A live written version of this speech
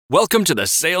Welcome to the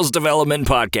Sales Development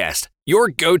Podcast, your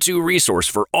go-to resource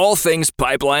for all things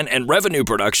pipeline and revenue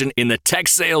production in the tech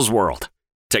sales world.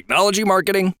 Technology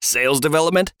marketing, sales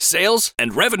development, sales,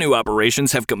 and revenue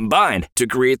operations have combined to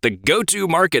create the go-to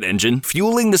market engine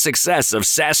fueling the success of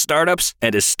SaaS startups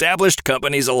and established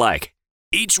companies alike.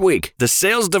 Each week, the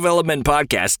Sales Development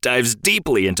Podcast dives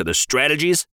deeply into the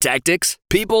strategies, tactics,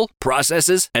 people,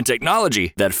 processes, and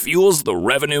technology that fuels the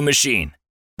revenue machine.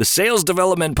 The Sales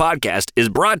Development Podcast is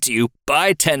brought to you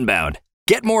by Tenbound.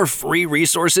 Get more free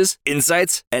resources,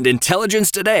 insights, and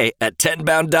intelligence today at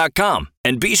tenbound.com.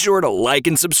 And be sure to like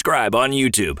and subscribe on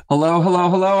YouTube.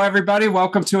 Hello, everybody.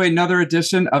 Welcome to another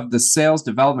edition of the Sales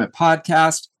Development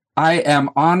Podcast. I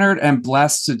am honored and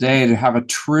blessed today to have a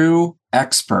true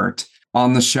expert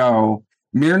on the show.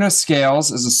 Myrna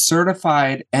Scales is a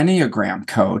certified Enneagram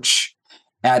coach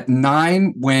at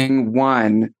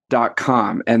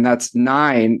 9wing1.com. And that's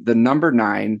 9, the number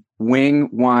 9,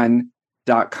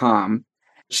 wing1.com.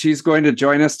 She's going to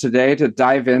join us today to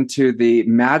dive into the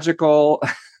magical,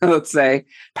 let's say,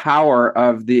 power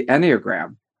of the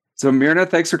Enneagram. So Myrna,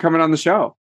 thanks for coming on the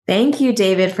show. Thank you,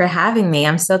 David, for having me.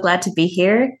 I'm so glad to be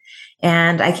here.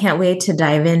 And I can't wait to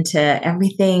dive into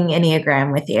everything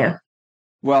Enneagram with you.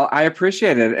 Well, I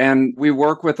appreciate it. And we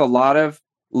work with a lot of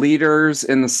leaders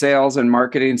in the sales and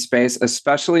marketing space,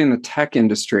 especially in the tech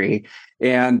industry.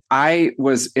 And I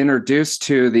was introduced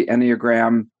to the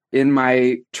Enneagram in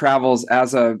my travels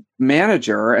as a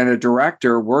manager and a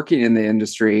director working in the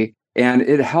industry. And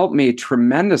it helped me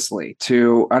tremendously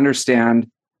to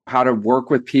understand how to work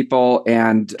with people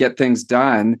and get things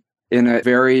done in a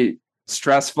very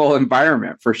stressful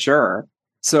environment, for sure.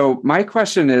 So my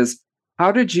question is,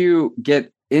 how did you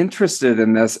get interested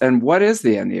in this, and what is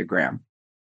the Enneagram?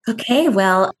 Okay,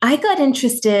 well, I got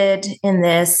interested in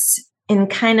this in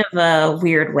kind of a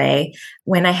weird way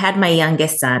when I had my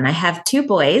youngest son. I have 2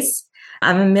 boys.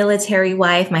 I'm a military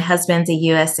wife. My husband's a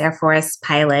U.S. Air Force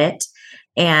pilot.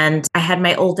 And I had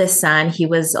my oldest son. He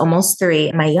was almost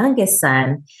 3. My youngest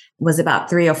son was about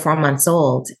 3 or 4 months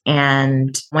old.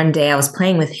 And one day I was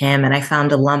playing with him and I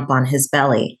found a lump on his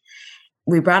belly.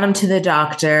 We brought him to the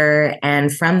doctor,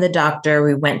 and from the doctor,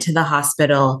 we went to the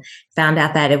hospital, found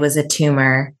out that it was a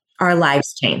tumor. Our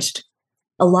lives changed.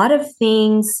 A lot of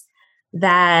things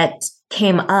that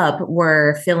came up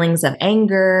were feelings of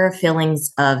anger,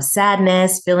 feelings of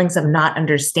sadness, feelings of not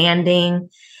understanding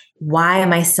why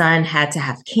my son had to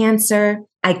have cancer.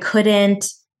 I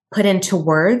couldn't put into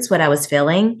words what I was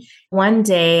feeling. One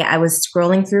day I was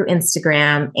scrolling through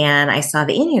Instagram and I saw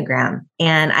the Enneagram,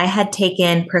 and I had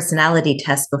taken personality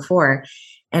tests before.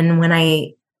 And when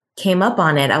I came up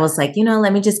on it, I was like,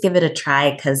 let me just give it a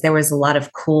try because there was a lot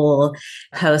of cool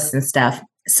posts and stuff.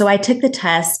 So I took the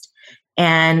test,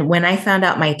 and when I found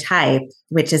out my type,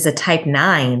 which is a type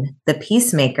 9, the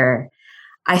peacemaker,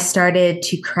 I started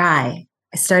to cry.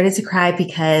 I started to cry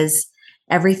because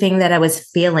everything that I was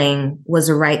feeling was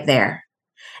right there.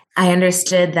 I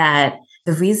understood that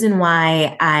the reason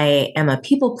why I am a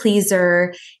people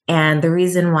pleaser and the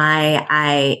reason why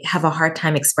I have a hard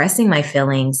time expressing my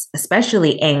feelings,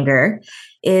 especially anger,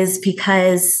 is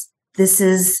because I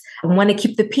want to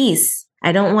keep the peace.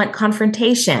 I don't want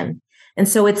confrontation. And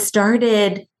so it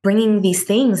started bringing these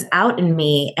things out in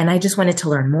me, and I just wanted to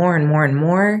learn more and more and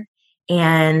more.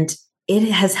 And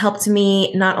it has helped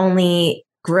me not only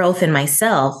growth in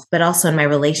myself, but also in my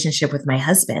relationship with my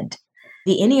husband.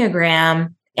 The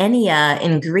Enneagram, Ennea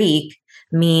in Greek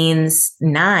means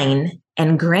 9,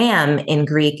 and gram in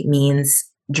Greek means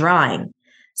drawing.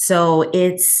 So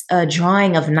it's a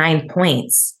drawing of 9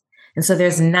 points. And so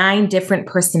there's 9 different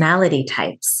personality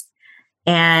types.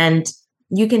 And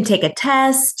you can take a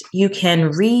test, you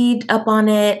can read up on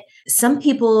it. Some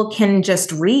people can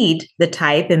just read the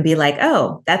type and be like,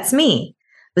 oh, that's me.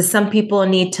 But some people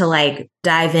need to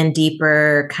dive in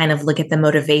deeper, kind of look at the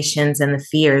motivations and the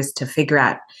fears to figure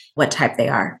out what type they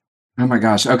are. Oh my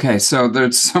gosh. Okay. So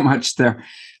there's so much there.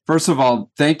 First of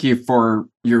all, thank you for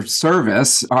your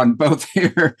service on both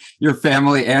your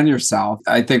family and yourself.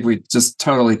 I think we just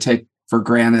totally take for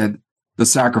granted the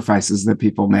sacrifices that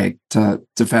people make to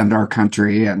defend our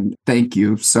country. And thank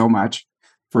you so much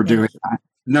for doing that.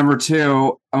 Number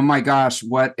 2, oh my gosh,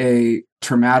 what a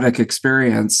traumatic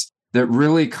experience that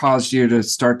really caused you to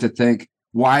start to think,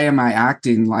 why am I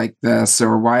acting like this?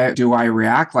 Or why do I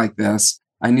react like this?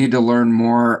 I need to learn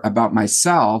more about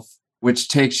myself, which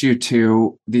takes you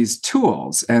to these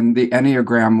tools. And the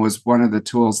Enneagram was one of the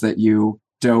tools that you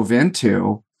dove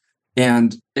into.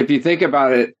 And if you think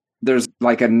about it, there's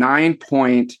like a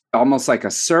 9-point, almost like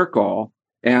a circle.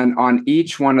 And on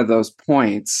each one of those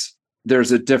points,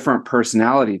 there's a different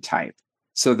personality type.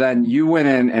 So then you went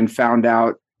in and found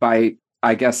out by,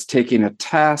 I guess, taking a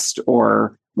test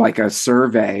or like a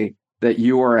survey that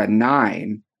you were a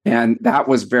 9. And that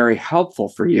was very helpful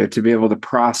for you to be able to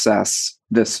process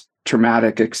this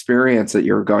traumatic experience that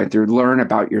you were going through, learn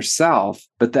about yourself.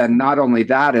 But then not only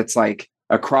that, it's like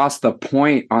across the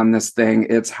point on this thing,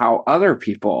 it's how other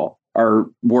people are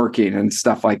working and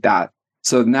stuff like that.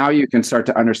 So now you can start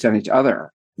to understand each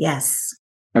other. Yes.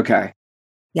 Okay.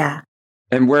 Yeah.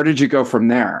 And where did you go from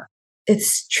there?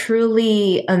 It's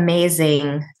truly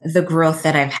amazing, the growth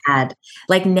that I've had.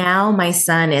 Like now, my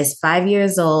son is 5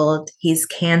 years old. He's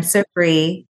cancer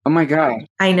free. Oh my God.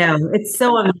 I know. It's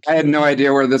so amazing. I had no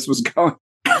idea where this was going.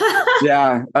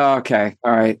 Yeah. Oh, okay.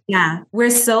 All right. Yeah. We're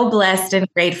so blessed and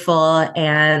grateful.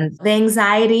 And the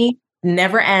anxiety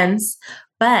never ends.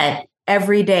 But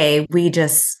every day, we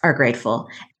just are grateful.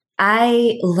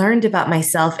 I learned about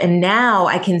myself. And now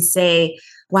I can say,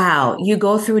 wow, you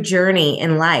go through a journey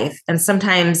in life. And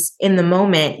sometimes in the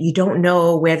moment, you don't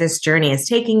know where this journey is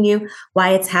taking you, why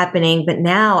it's happening. But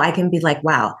now I can be like,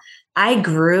 wow, I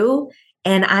grew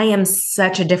and I am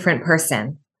such a different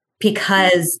person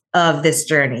because of this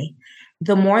journey.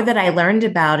 The more that I learned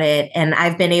about it, and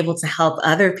I've been able to help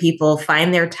other people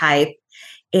find their type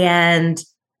and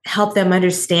help them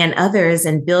understand others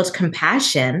and build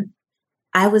compassion,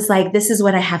 I was like, this is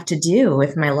what I have to do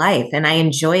with my life. And I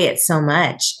enjoy it so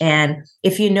much. And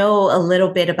if you know a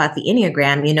little bit about the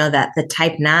Enneagram, you know that the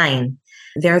type 9,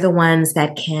 they're the ones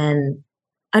that can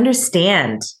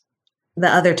understand the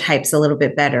other types a little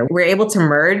bit better. We're able to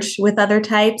merge with other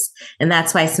types. And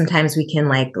that's why sometimes we can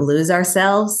like lose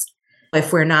ourselves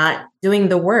if we're not doing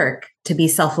the work to be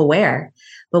self-aware.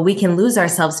 But we can lose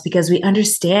ourselves because we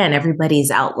understand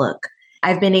everybody's outlook.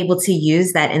 I've been able to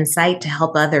use that insight to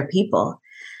help other people.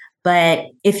 But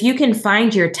if you can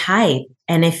find your type,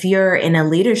 and if you're in a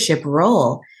leadership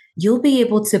role, you'll be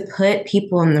able to put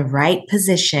people in the right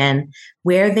position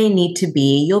where they need to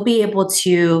be. You'll be able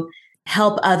to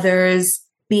help others,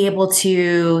 be able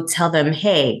to tell them,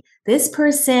 hey, this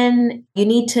person, you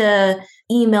need to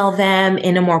email them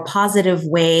in a more positive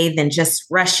way than just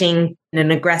rushing in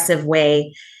an aggressive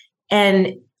way.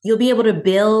 And you'll be able to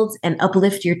build and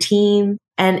uplift your team.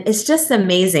 And it's just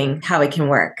amazing how it can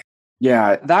work.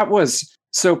 Yeah, that was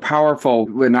so powerful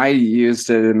when I used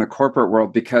it in the corporate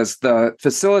world, because the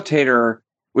facilitator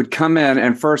would come in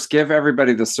and first give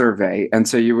everybody the survey. And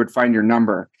so you would find your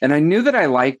number. And I knew that I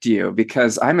liked you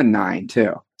because I'm a 9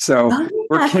 too. So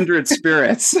we're kindred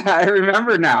spirits. I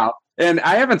remember now. And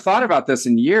I haven't thought about this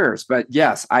in years, but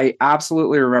yes, I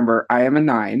absolutely remember I am a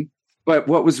 9. But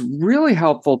what was really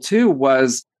helpful too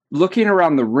was looking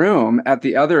around the room at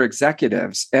the other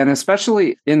executives, and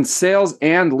especially in sales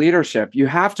and leadership, you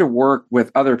have to work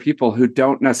with other people who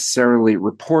don't necessarily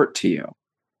report to you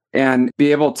and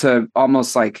be able to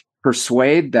almost like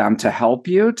persuade them to help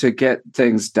you to get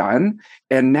things done.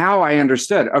 And now I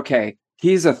understood, okay,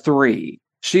 he's a 3,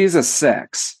 she's a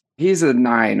 6, he's a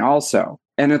 9 also.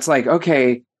 And it's like,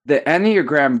 okay, the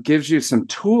Enneagram gives you some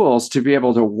tools to be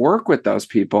able to work with those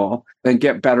people and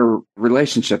get better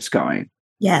relationships going.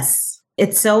 Yes,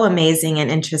 it's so amazing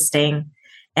and interesting.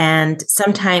 And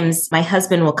sometimes my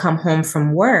husband will come home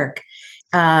from work.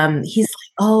 He's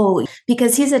like, oh,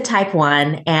 because he's a type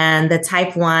 1, and the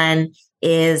type 1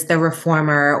 is the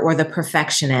reformer or the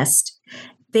perfectionist.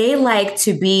 They like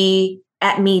to be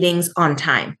at meetings on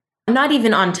time, not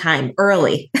even on time,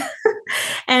 early.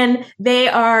 And they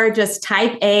are just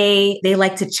type A. They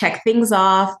like to check things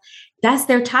off. That's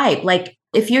their type. Like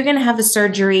if you're going to have a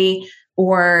surgery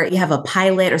or you have a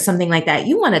pilot or something like that,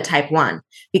 you want a type 1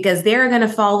 because they're going to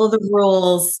follow the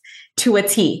rules to a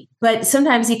T. But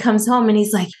sometimes he comes home and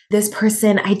he's like, this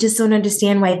person, I just don't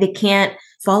understand why they can't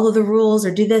follow the rules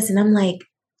or do this. And I'm like,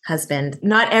 husband,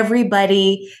 not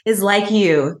everybody is like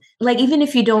you. Like, even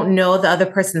if you don't know the other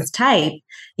person's type,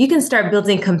 you can start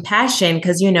building compassion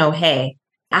because you know, hey,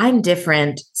 I'm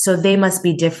different, so they must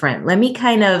be different. Let me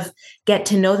kind of get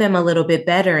to know them a little bit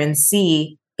better and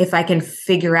see if I can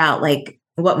figure out like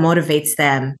what motivates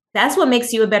them. That's what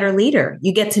makes you a better leader.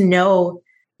 You get to know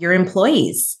your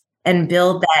employees and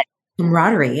build that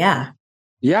camaraderie. Yeah.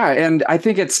 Yeah. And I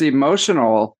think it's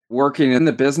emotional working in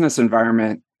the business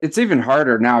environment. It's even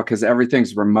harder now because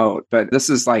everything's remote. But this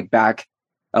is like back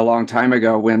a long time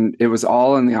ago when it was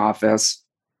all in the office.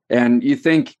 And you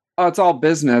think, oh, it's all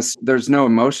business. There's no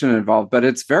emotion involved. But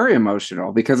it's very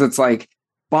emotional because it's like,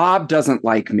 Bob doesn't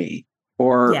like me,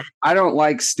 or I don't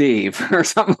like Steve, or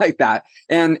something like that.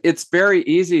 And it's very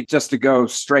easy just to go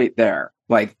straight there.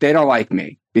 Like, they don't like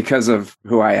me because of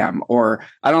who I am, or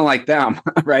I don't like them,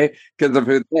 right? Because of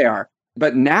who they are.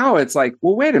 But now it's like,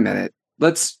 well, wait a minute.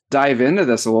 Let's dive into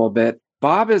this a little bit.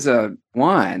 Bob is a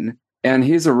 1, and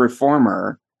he's a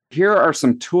reformer. Here are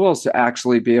some tools to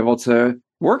actually be able to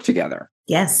work together.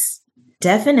 Yes,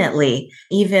 definitely.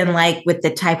 Even like with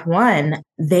the type 1,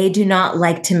 they do not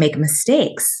like to make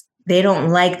mistakes. They don't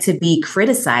like to be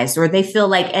criticized, or they feel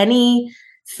like any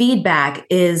feedback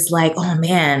is like, oh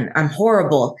man, I'm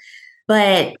horrible.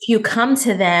 But you come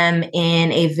to them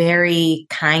in a very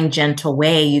kind, gentle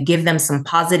way. You give them some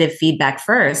positive feedback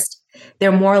first.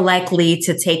 They're more likely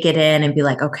to take it in and be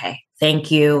like, okay, thank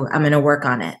you. I'm going to work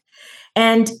on it.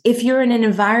 And if you're in an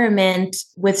environment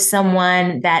with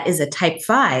someone that is a type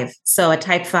 5, so a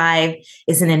type 5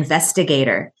 is an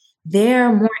investigator,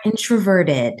 they're more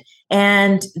introverted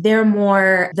and they're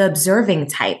more the observing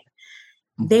type.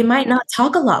 They might not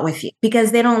talk a lot with you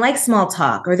because they don't like small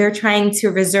talk, or they're trying to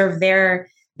reserve their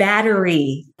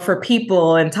battery for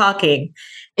people and talking.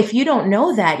 If you don't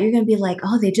know that, you're going to be like,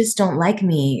 oh, they just don't like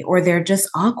me, or they're just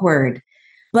awkward.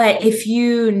 But if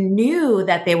you knew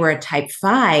that they were a type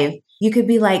 5, you could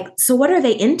be like, so what are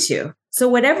they into? So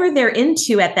whatever they're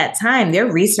into at that time,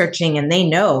 they're researching and they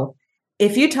know.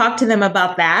 If you talk to them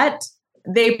about that,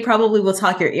 they probably will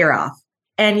talk your ear off.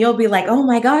 And you'll be like, oh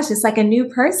my gosh, it's like a new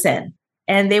person.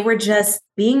 And they were just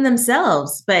being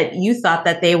themselves, but you thought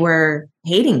that they were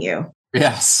hating you.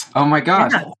 Yes. Oh my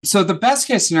gosh. Yeah. So the best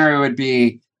case scenario would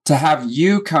be to have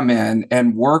you come in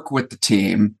and work with the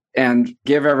team and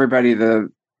give everybody the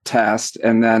test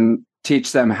and then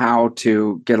teach them how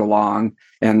to get along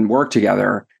and work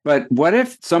together. But what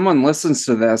if someone listens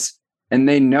to this and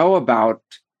they know about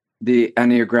the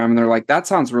Enneagram and they're like, that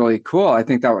sounds really cool. I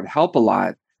think that would help a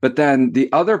lot. But then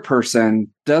the other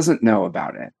person doesn't know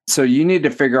about it. So you need to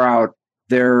figure out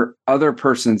their other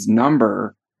person's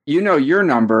number. You know your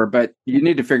number, but you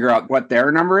need to figure out what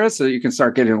their number is so you can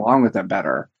start getting along with them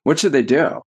better. What should they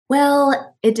do?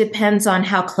 Well, it depends on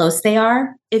how close they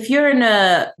are. If you're in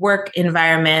a work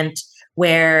environment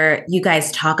where you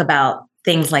guys talk about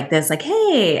things like this, like,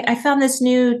 hey, I found this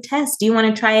new test. Do you want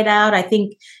to try it out? I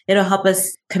think it'll help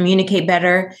us communicate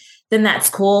better. Then that's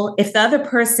cool. If the other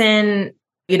person,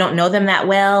 you don't know them that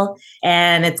well,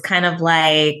 and it's kind of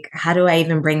like, how do I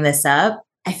even bring this up?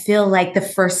 I feel like the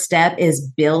first step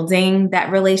is building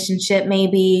that relationship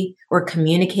maybe, or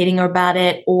communicating about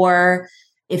it. Or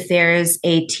if there's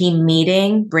a team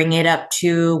meeting, bring it up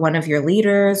to one of your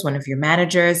leaders, one of your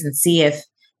managers, and see if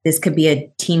this could be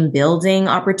a team building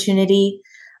opportunity.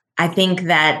 I think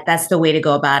that that's the way to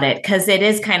go about it, because it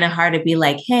is kind of hard to be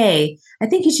like, hey, I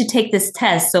think you should take this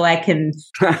test so I can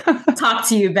talk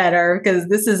to you better, because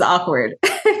this is awkward.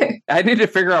 I need to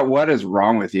figure out what is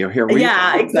wrong with you here.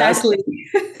 Yeah, exactly.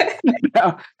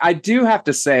 I do have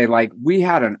to say, like, we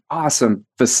had an awesome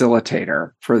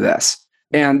facilitator for this.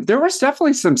 And there was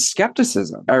definitely some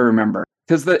skepticism, I remember,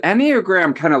 because the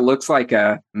Enneagram kind of looks like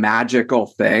a magical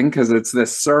thing because it's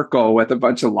this circle with a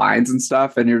bunch of lines and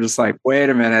stuff. And you're just like, wait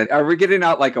a minute, are we getting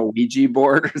out like a Ouija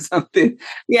board or something?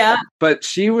 Yeah. But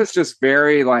she was just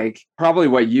very like, probably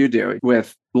what you do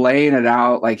with laying it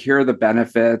out, like, here are the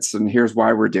benefits and here's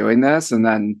why we're doing this. And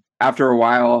then after a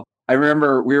while, I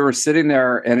remember we were sitting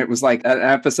there and it was like an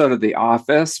episode of The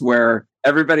Office where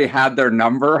everybody had their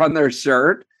number on their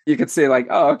shirt. You could see like,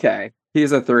 oh, okay,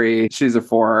 he's a 3, she's a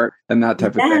 4, and that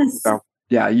type of thing. So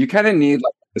yeah, you kind of need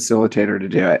like a facilitator to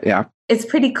do it. Yeah. It's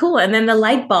pretty cool. And then the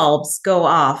light bulbs go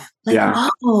off. Like, yeah.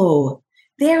 Oh,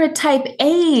 they're a type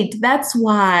 8. That's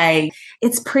why.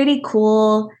 It's pretty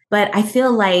cool. But I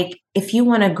feel like if you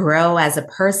want to grow as a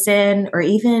person or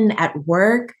even at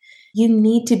work, you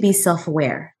need to be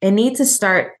self-aware. It needs to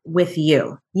start with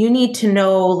you. You need to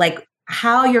know like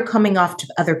how you're coming off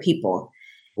to other people,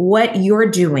 what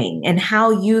you're doing, and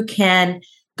how you can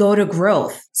go to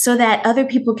growth so that other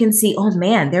people can see, oh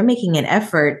man, they're making an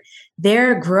effort.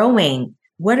 They're growing.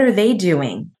 What are they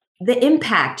doing? The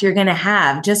impact you're going to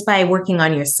have just by working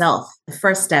on yourself. The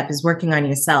first step is working on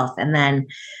yourself. And then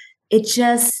it's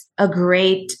just a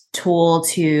great tool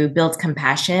to build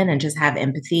compassion and just have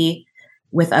empathy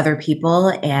with other people.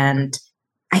 And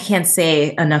I can't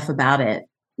say enough about it.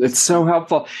 It's so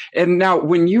helpful. And now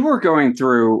when you were going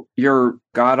through your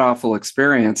god-awful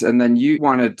experience and then you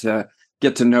wanted to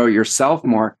get to know yourself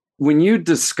more, when you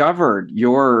discovered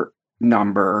your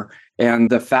number and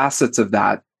the facets of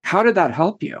that, how did that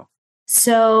help you?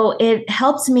 So it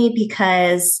helped me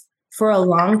because for a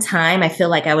long time, I feel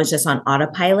like I was just on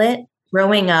autopilot.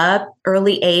 Growing up,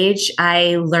 early age,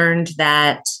 I learned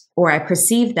that, or I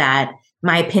perceived that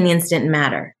my opinions didn't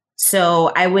matter.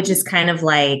 So I would just kind of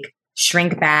like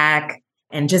shrink back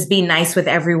and just be nice with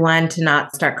everyone to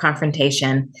not start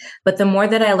confrontation. But the more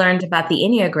that I learned about the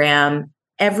Enneagram,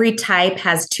 every type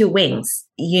has 2 wings.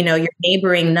 You know, your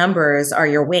neighboring numbers are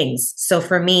your wings. So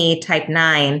for me, type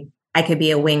 9 I could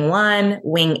be a wing 1,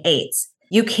 wing 8.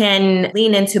 You can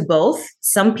lean into both.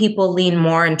 Some people lean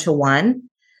more into one.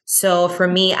 So for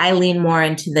me, I lean more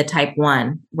into the type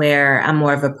 1, where I'm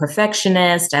more of a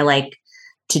perfectionist. I like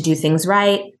to do things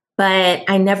right, but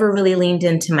I never really leaned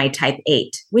into my type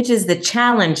 8, which is the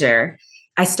challenger.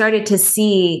 I started to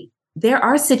see there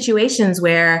are situations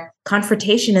where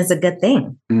confrontation is a good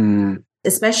thing,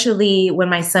 especially when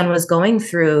my son was going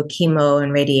through chemo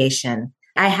and radiation.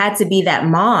 I had to be that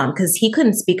mom because he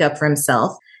couldn't speak up for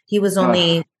himself. He was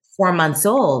only 4 months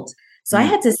old. So I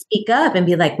had to speak up and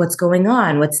be like, what's going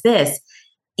on? What's this?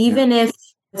 Even if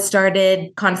it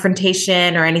started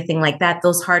confrontation or anything like that,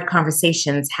 those hard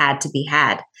conversations had to be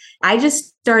had. I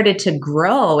just started to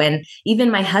grow. And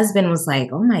even my husband was like,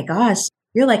 oh my gosh,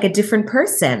 you're like a different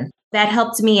person. That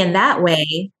helped me in that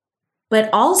way. But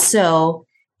also,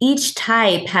 each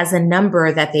type has a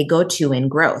number that they go to in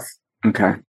growth.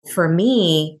 Okay. For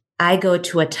me, I go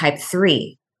to a type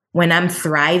 3. When I'm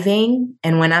thriving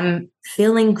and when I'm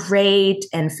feeling great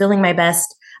and feeling my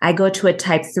best, I go to a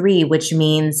type 3, which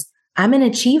means I'm an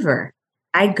achiever.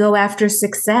 I go after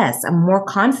success. I'm more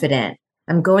confident.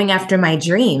 I'm going after my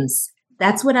dreams.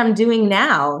 That's what I'm doing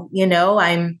now.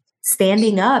 I'm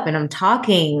standing up and I'm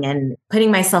talking and putting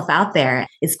myself out there.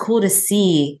 It's cool to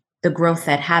see the growth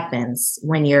that happens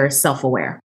when you're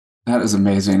self-aware. That is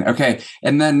amazing. Okay.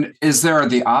 And then is there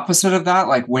the opposite of that?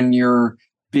 Like when you're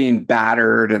being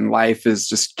battered and life is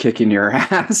just kicking your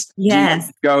ass? Yes.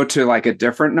 Do you go to like a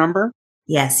different number?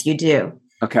 Yes, you do.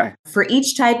 Okay. For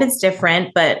each type, it's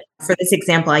different. But for this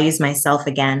example, I use myself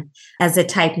again. As a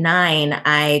type 9,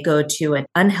 I go to an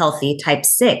unhealthy type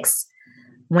 6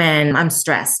 when I'm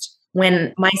stressed.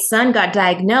 When my son got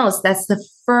diagnosed, that's the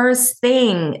first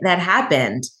thing that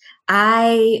happened.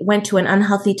 I went to an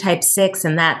unhealthy type 6,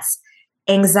 and that's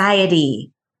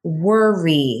anxiety,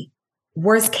 worry,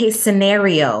 worst case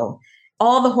scenario,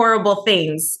 all the horrible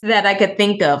things that I could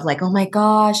think of, like, oh my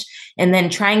gosh. And then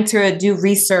trying to do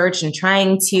research and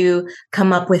trying to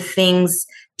come up with things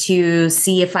to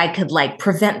see if I could like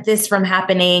prevent this from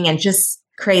happening and just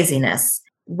craziness.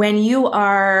 When you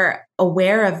are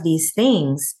aware of these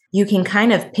things, you can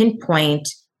kind of pinpoint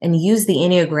and use the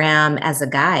Enneagram as a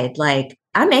guide. Like,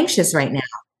 I'm anxious right now.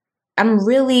 I'm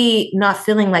really not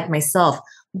feeling like myself.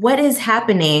 What is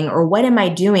happening or what am I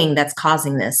doing that's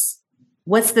causing this?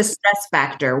 What's the stress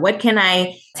factor? What can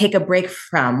I take a break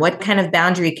from? What kind of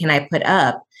boundary can I put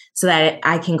up so that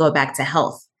I can go back to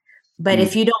health? But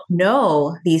if you don't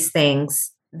know these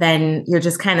things, then you're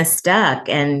just kind of stuck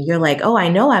and you're like, oh, I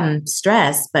know I'm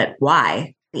stressed, but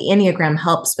why? The Enneagram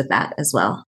helps with that as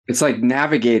well. It's like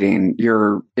navigating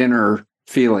your inner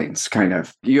feelings, kind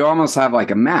of. You almost have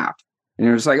like a map and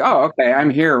you're just like, oh, okay, I'm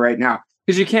here right now.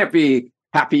 Because you can't be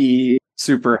happy,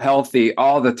 super healthy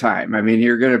all the time. I mean,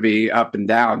 you're going to be up and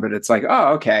down, but it's like,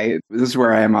 oh, okay, this is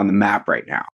where I am on the map right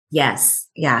now. Yes.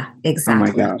 Yeah, exactly.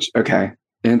 Oh my gosh. Okay.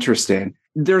 Interesting.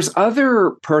 There's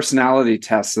other personality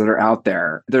tests that are out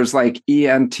there. There's like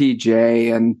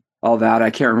ENTJ and all that. I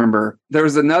can't remember. There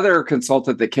was another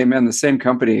consultant that came in the same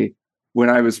company when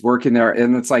I was working there.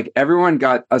 And it's like everyone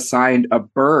got assigned a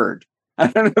bird. I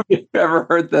don't know if you've ever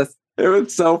heard this. It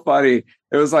was so funny.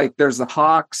 It was like there's the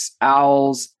hawks,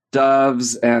 owls,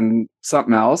 doves, and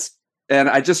something else. And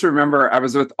I just remember I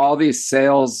was with all these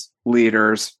sales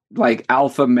leaders, like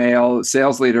alpha male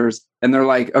sales leaders. And they're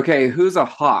like, okay, who's a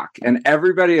hawk? And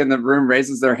everybody in the room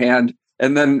raises their hand.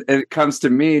 And then it comes to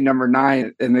me, number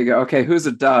 9. And they go, okay, who's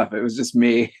a dove? It was just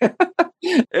me.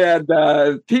 And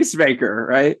peacemaker,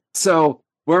 right? So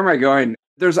where am I going?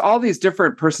 There's all these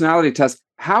different personality tests.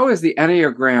 How is the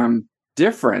Enneagram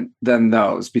different than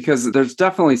those? Because there's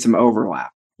definitely some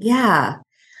overlap. Yeah.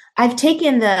 I've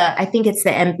taken I think it's the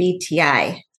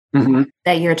MBTI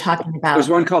that you're talking about. There's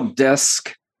one called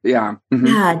DISC. Yeah. Mm-hmm.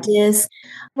 Yeah, DISC.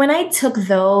 When I took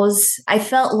those, I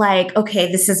felt like,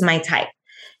 okay, this is my type.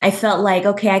 I felt like,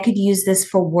 okay, I could use this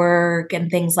for work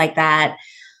and things like that.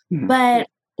 Mm-hmm. But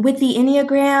with the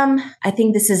Enneagram, I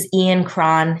think this is Ian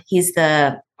Cron. He's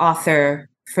the author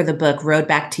for the book Road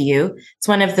Back to You. It's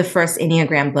one of the first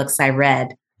Enneagram books I read.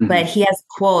 Mm-hmm. But he has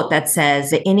a quote that says,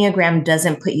 the Enneagram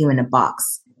doesn't put you in a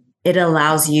box. It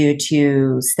allows you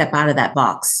to step out of that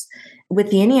box. With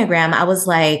the Enneagram, I was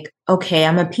like, okay,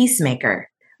 I'm a peacemaker,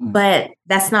 but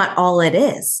that's not all it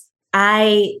is.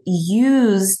 I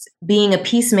used being a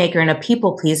peacemaker and a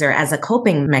people pleaser as a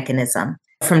coping mechanism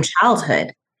from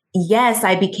childhood. Yes,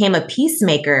 I became a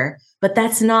peacemaker, but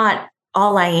that's not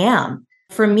all I am.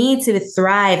 For me to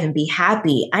thrive and be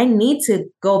happy, I need to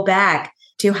go back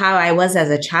to how I was as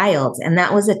a child. And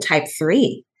that was a type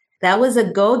 3. That was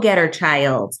a go-getter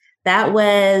child. That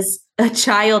was a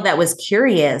child that was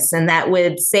curious and that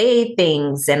would say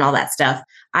things and all that stuff.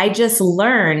 I just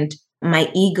learned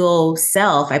my ego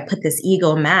self. I put this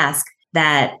ego mask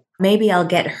that maybe I'll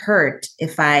get hurt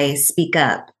if I speak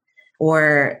up,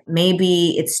 or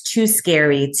maybe it's too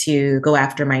scary to go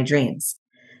after my dreams.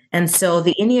 And so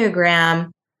the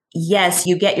Enneagram, yes,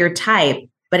 you get your type,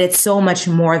 but it's so much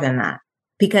more than that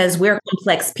because we're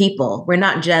complex people. We're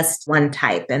not just one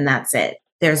type and that's it.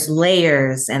 There's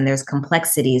layers and there's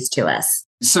complexities to us.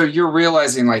 So you're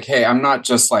realizing like, hey, I'm not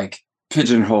just like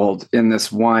pigeonholed in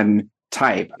this one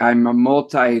type. I'm a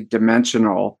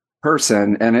multi-dimensional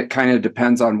person, and it kind of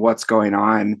depends on what's going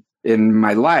on in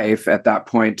my life at that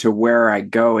point to where I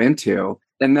go into.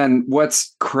 And then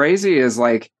what's crazy is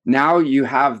like now you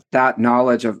have that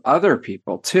knowledge of other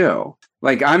people too.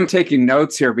 Like I'm taking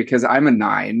notes here because I'm a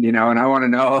 9, and I want to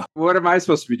know what am I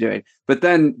supposed to be doing? But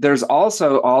then there's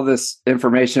also all this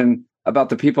information about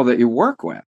the people that you work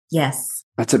with. Yes.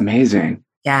 That's amazing.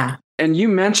 Yeah. And you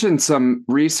mentioned some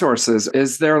resources.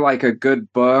 Is there like a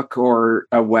good book or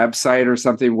a website or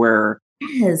something where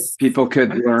people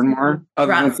could learn more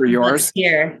other than for yours?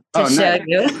 Here to show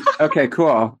you. Okay,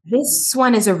 cool. This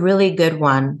one is a really good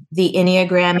one. The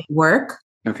Enneagram at Work.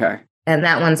 Okay. And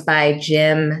that one's by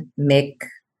Jim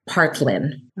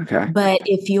McPartlin. Okay. But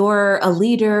if you're a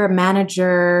leader,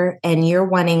 manager, and you're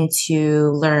wanting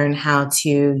to learn how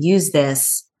to use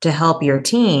this to help your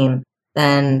team,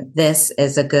 then this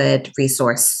is a good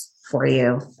resource for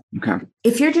you. Okay.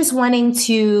 If you're just wanting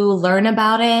to learn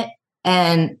about it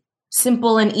and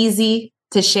simple and easy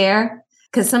to share,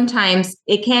 because sometimes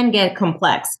it can get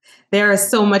complex. There is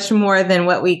so much more than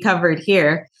what we covered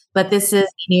here, but this is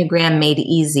Enneagram Made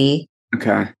Easy.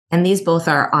 Okay. And these both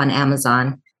are on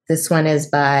Amazon. This one is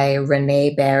by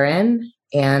Renee Barron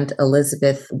and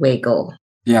Elizabeth Wagle.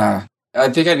 Yeah. I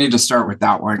think I need to start with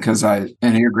that one because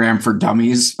Enneagram for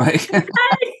Dummies. Like,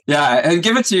 yeah. And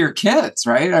give it to your kids,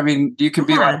 right? I mean, you could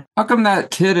be like, how come that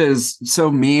kid is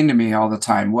so mean to me all the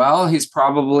time? Well, he's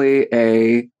probably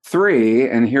a 3,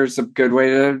 and here's a good way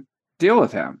to deal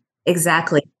with him.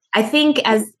 Exactly. I think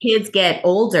as kids get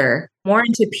older, more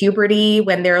into puberty,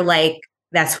 when they're like,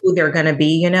 that's who they're going to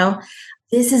be,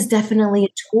 this is definitely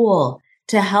a tool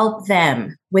to help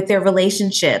them with their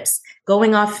relationships.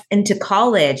 Going off into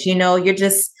college, you're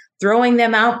just throwing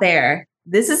them out there.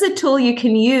 This is a tool you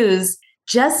can use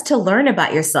just to learn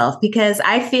about yourself, because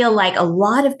I feel like a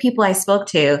lot of people I spoke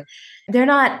to, they're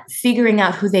not figuring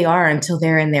out who they are until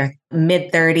they're in their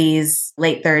mid 30s,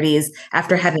 late 30s,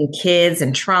 after having kids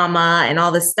and trauma and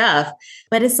all this stuff.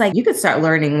 But it's like you could start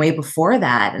learning way before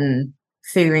that and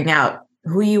figuring out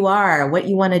who you are, what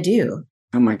you want to do.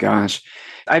 Oh my gosh.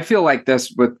 I feel like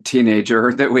this with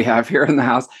teenager that we have here in the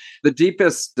house. The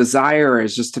deepest desire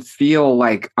is just to feel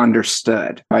like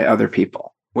understood by other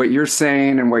people. What you're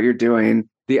saying and what you're doing,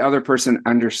 the other person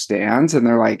understands and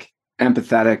they're like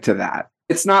empathetic to that.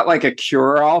 It's not like a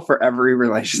cure-all for every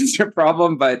relationship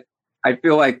problem, but I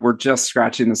feel like we're just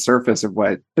scratching the surface of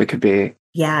what it could be.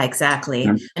 Yeah, exactly.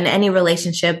 In any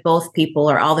relationship, both people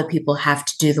or all the people have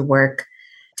to do the work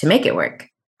to make it work.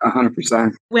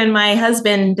 100%. When my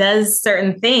husband does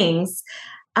certain things,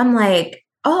 I'm like,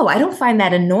 oh, I don't find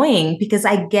that annoying because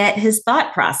I get his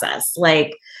thought process.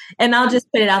 And I'll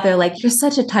just put it out there like, you're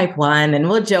such a type 1, and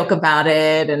we'll joke about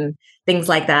it and things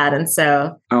like that. And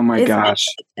so, oh my gosh.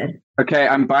 Okay,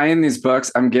 I'm buying these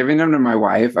books. I'm giving them to my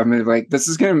wife. I'm gonna like, this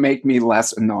is going to make me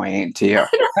less annoying to you.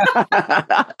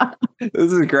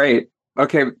 This is great.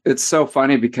 Okay, it's so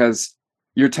funny because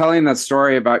you're telling that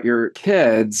story about your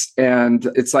kids, and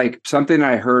it's like something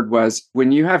I heard was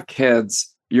when you have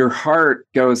kids, your heart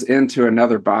goes into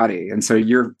another body. And so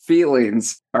your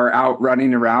feelings are out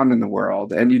running around in the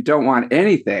world, and you don't want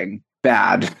anything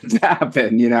bad to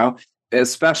happen,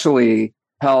 especially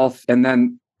health and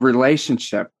then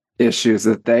relationship issues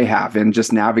that they have in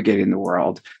just navigating the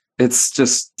world. It's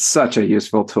just such a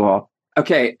useful tool.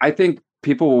 Okay, I think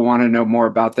people will want to know more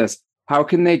about this. How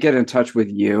can they get in touch with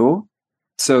you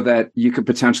so that you could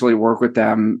potentially work with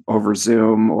them over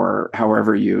Zoom or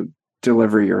however you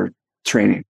deliver your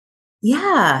training?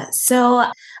 Yeah. So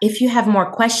if you have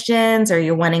more questions or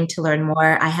you're wanting to learn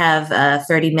more, I have a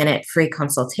 30-minute free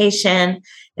consultation,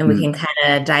 and we can kind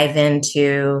of dive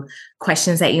into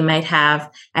questions that you might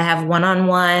have. I have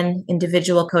one-on-one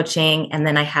individual coaching, and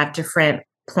then I have different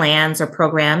plans or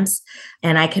programs,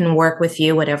 and I can work with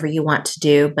you, whatever you want to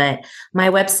do. But my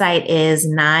website is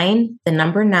 9, the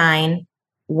number 9,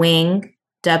 wing,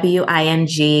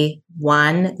 WING,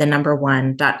 1, the number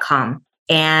 1.com.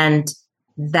 And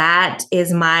that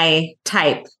is my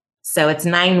type. So it's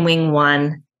 9 wing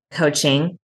 1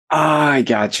 coaching. I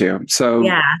got you. So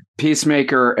yeah.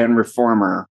 Peacemaker and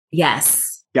reformer.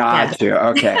 Yes. Got Yes. you.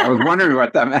 Okay. I was wondering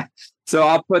what that meant. So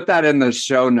I'll put that in the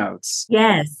show notes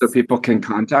Yes. so people can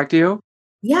contact you.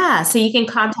 Yeah. So you can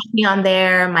contact me on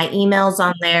there. My email's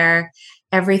on there.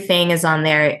 Everything is on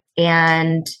there.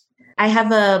 And I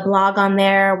have a blog on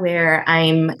there where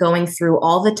I'm going through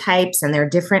all the types and their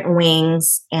different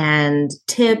wings and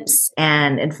tips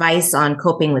and advice on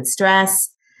coping with stress.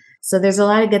 So there's a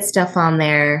lot of good stuff on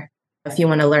there if you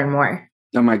want to learn more.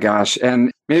 Oh my gosh. And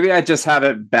maybe I just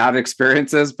had bad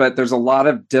experiences, but there's a lot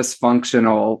of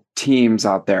dysfunctional teams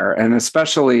out there. And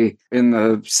especially in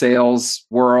the sales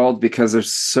world, because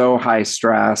there's so high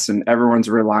stress and everyone's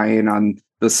relying on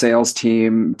the sales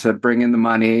team to bring in the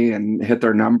money and hit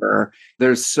their number.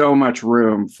 There's so much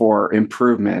room for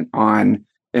improvement on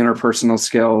interpersonal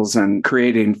skills and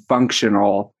creating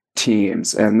functional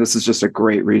teams. And this is just a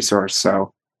great resource.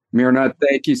 So Myrna,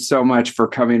 thank you so much for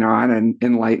coming on and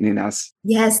enlightening us.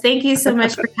 Yes, thank you so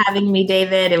much for having me,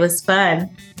 David. It was fun.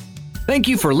 Thank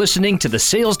you for listening to the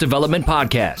Sales Development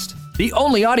Podcast, the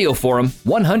only audio forum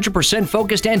 100%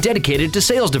 focused and dedicated to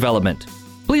sales development.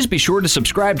 Please be sure to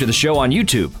subscribe to the show on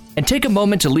YouTube and take a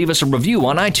moment to leave us a review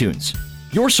on iTunes.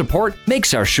 Your support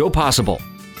makes our show possible.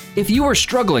 If you are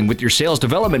struggling with your sales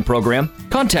development program,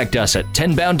 contact us at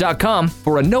 10bound.com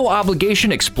for a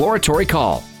no-obligation exploratory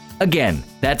call. Again,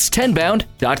 that's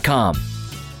 10bound.com.